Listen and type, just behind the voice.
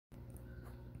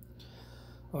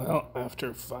Well,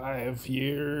 after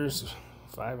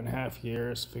 5.5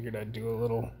 years, figured I'd do a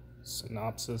little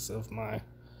synopsis of my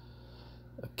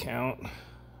account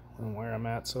and where I'm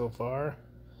at so far.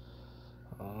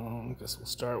 I guess we'll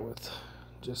start with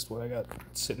just what I got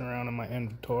sitting around in my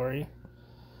inventory.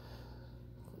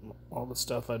 All the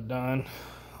stuff I've done,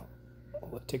 all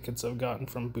the tickets I've gotten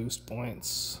from boost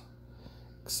points,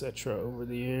 etc. over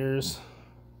the years.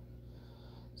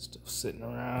 Stuff sitting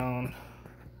around.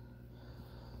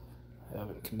 I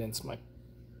haven't condensed my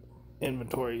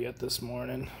inventory yet this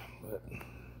morning, but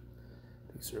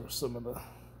these are some of the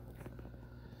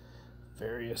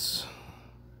various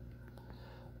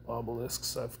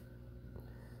obelisks I've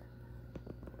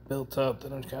built up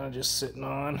that I'm kind of just sitting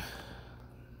on.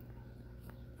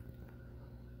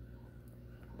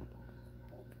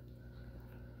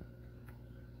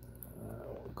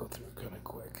 We'll go through kind of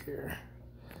quick here.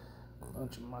 A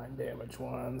bunch of mind damage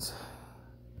ones.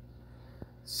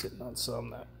 Sitting on some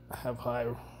that have high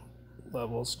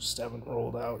levels, just haven't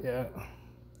rolled out yet.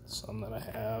 Some that I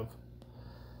have.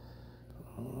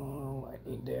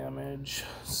 Lightning damage,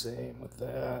 same with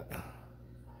that.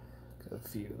 Got a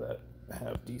few that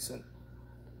have decent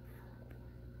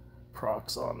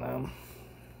procs on them.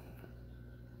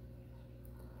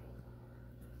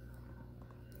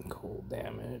 Cold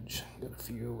damage, got a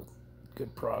few with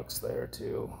good procs there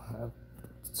too. I have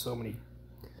so many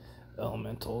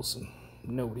elementals and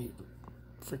nobody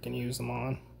freaking use them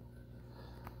on.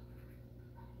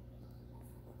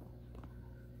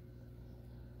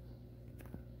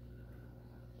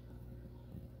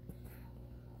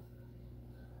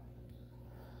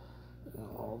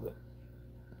 All the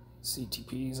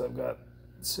CTPs I've got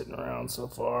sitting around so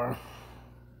far.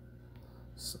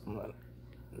 Some that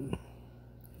I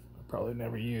probably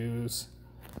never use.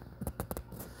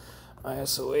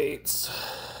 ISO 8s.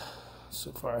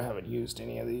 So far I haven't used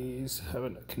any of these.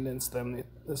 Haven't condensed them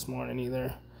this morning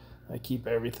either. I keep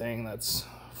everything that's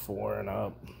 4 and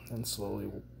up and slowly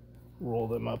roll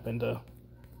them up into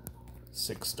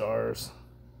 6 stars.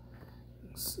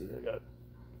 Let's see, I got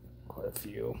quite a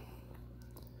few.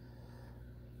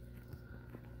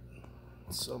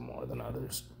 Some more than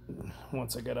others.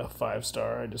 Once I get a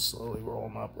 5-star, I just slowly roll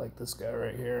them up like this guy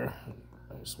right here.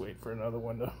 I just wait for another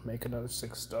one to make another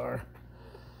 6-star.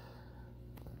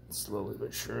 Slowly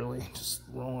but surely, just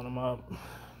rolling them up,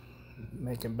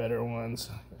 making better ones.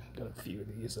 Got a few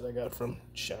of these that I got from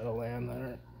Shadowland that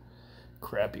are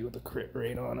crappy with the crit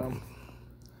rate on them.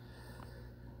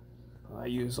 I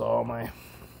use all my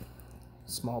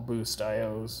small boost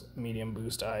IOs, medium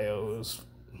boost IOs,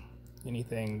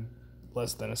 anything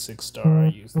less than a 6-star, I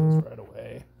use those right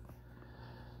away.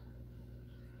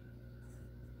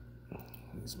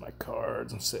 These are my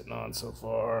cards I'm sitting on so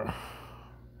far.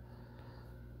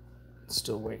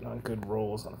 Still waiting on good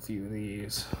rolls on a few of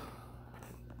these.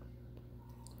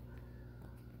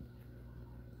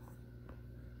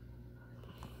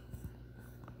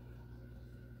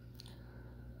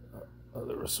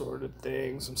 Other assorted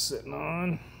things I'm sitting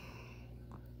on.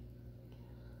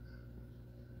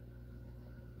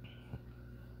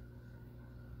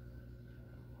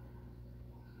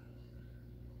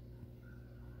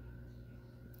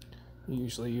 I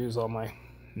usually use all my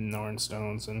Norn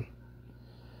Stones and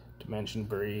Dimension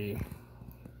Brie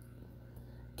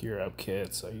gear up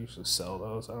kits. I usually sell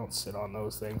those. I don't sit on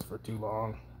those things for too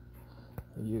long.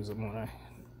 I use them when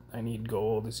I need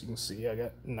gold. As you can see, I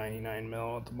got 99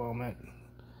 mil at the moment.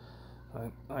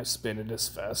 I spin it as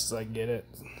fast as I get it.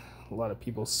 A lot of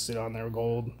people sit on their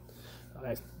gold.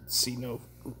 I see no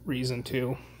reason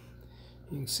to.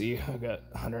 You can see I got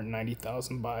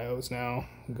 190,000 bios now.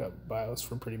 I've got bios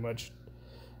for pretty much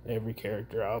every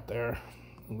character out there,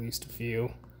 at least a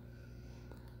few.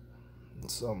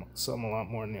 Some a lot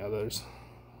more than the others.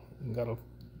 I've got a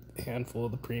handful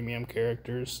of the premium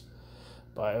characters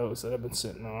bios that I've been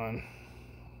sitting on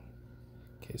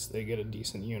in case they get a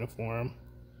decent uniform.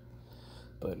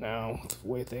 But now, with the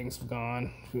way things have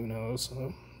gone, who knows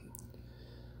if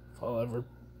I'll ever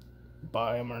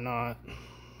buy them or not.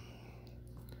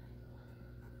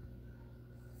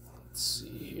 Let's see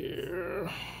here.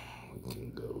 We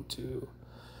can go to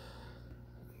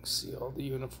see all the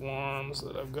uniforms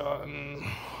that I've gotten.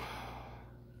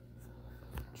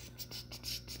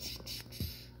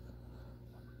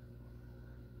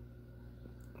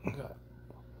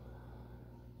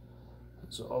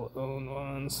 These are all the owned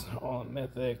ones, all at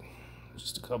Mythic.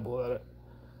 Just a couple that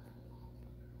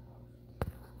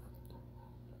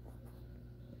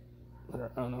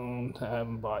are unowned, I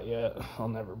haven't bought yet. I'll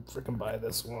never freaking buy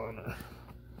this one or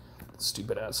the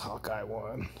stupid ass Hawkeye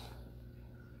one.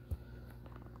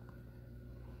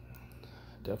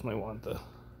 Definitely want the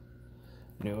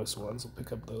newest ones. I'll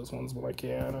pick up those ones when I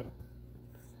can at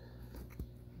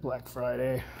Black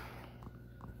Friday.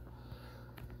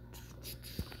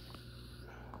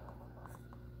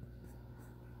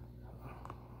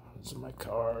 These are my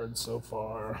cards so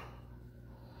far.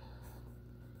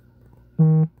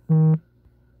 Of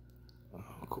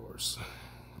course.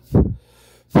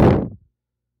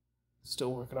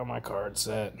 Still working on my card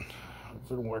set. I've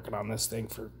been working on this thing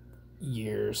for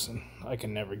years, and I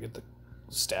can never get the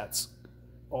stats,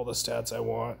 all the stats I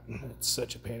want. It's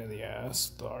such a pain in the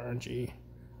ass, the RNG.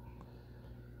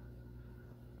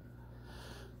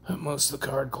 But most of the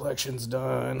card collection's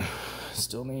done.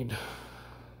 Still need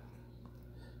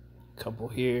a couple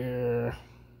here,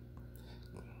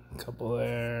 a couple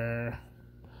there,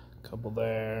 a couple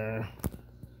there,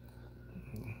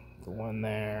 the one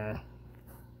there.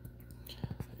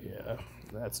 Yeah,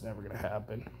 that's never gonna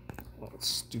happen. Well,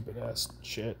 stupid ass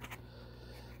shit.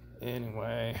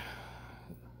 Anyway,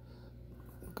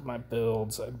 look at my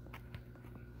builds. I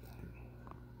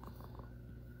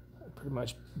pretty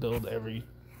much build every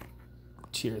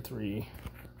tier 3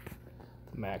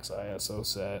 max ISO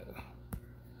set.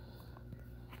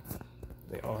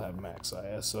 They all have max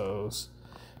ISOs.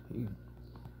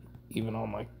 Even all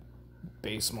my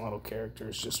base model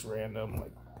characters, just random,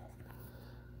 like,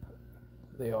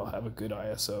 they all have a good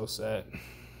ISO set.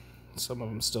 Some of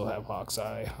them still have Hawk's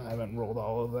Eye. I haven't rolled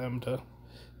all of them to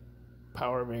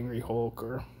Power of Angry Hulk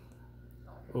or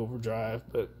Overdrive,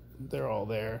 but they're all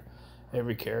there.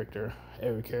 Every character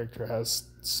has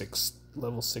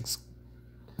level 6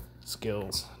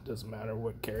 skills. Doesn't matter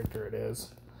what character it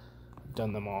is. I've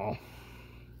done them all.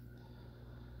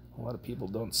 A lot of people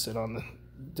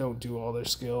don't do all their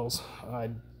skills. I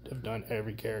have done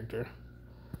every character.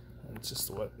 It's just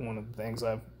one of the things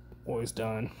I've always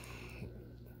done.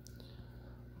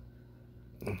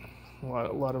 A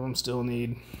lot of them still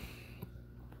need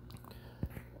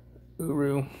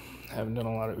Uru. Haven't done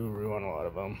a lot of Uru on a lot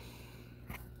of them.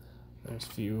 There's a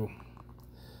few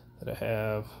that I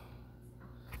have.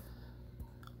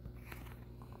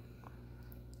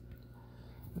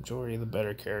 Majority of the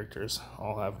better characters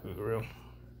all have Uru.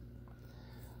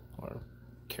 Or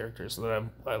characters that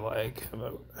I like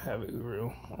have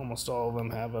Uru. Almost all of them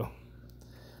have a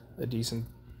decent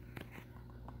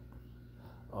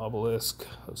obelisk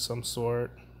of some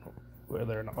sort,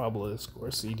 whether an obelisk or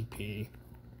a CDP.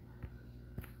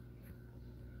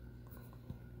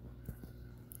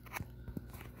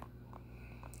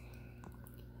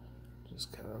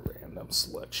 Just kind of random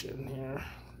selection here,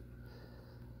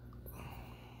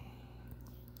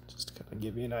 just to kind of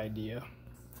give you an idea.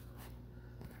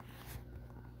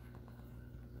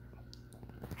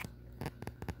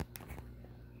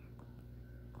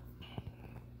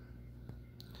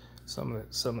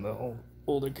 Some of the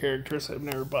older characters I've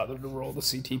never bothered to roll the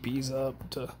CTPs up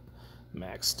to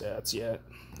max stats yet.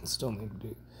 Still need to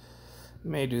do.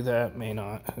 May do that, may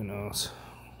not. Who knows?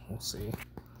 We'll see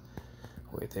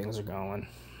the way things are going.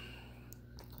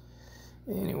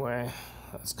 Anyway,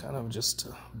 that's kind of just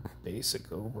a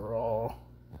basic overall.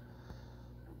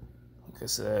 Like I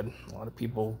said, a lot of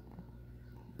people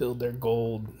build their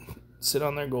gold, sit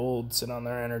on their gold, sit on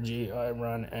their energy. I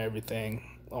run everything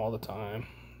all the time.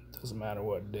 Doesn't matter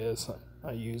what it is.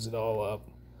 I use it all up.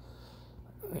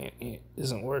 It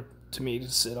isn't worth to me to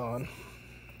sit on.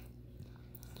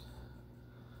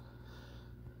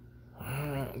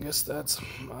 Alright, I guess that's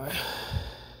my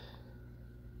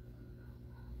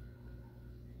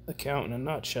account in a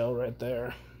nutshell right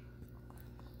there.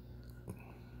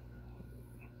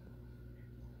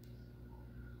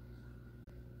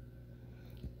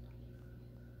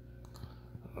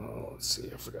 Oh, let's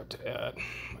see, I forgot to add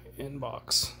my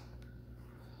inbox.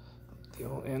 The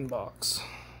old inbox.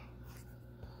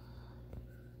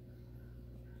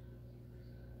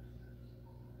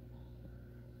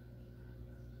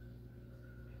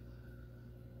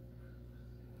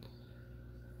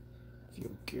 If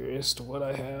you're curious to what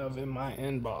I have in my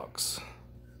inbox,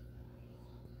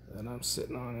 that I'm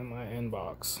sitting on in my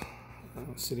inbox,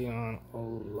 I'm sitting on a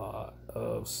lot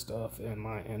of stuff in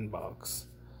my inbox.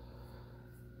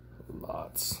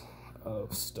 Lots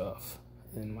of stuff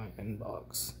in my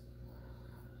inbox.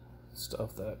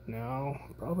 Stuff that now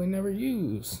I probably never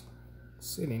use,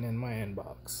 sitting in my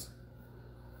inbox.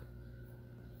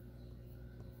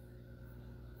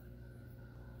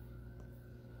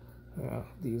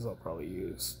 These I'll probably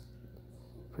use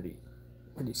pretty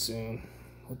soon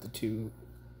with the 2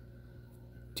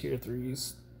 tier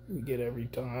 3s we get every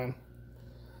time.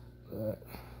 But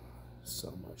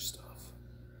so much stuff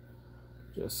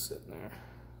just sitting there.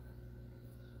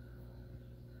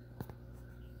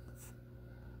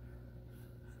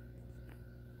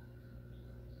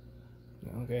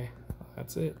 Okay,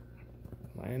 that's it.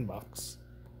 My inbox.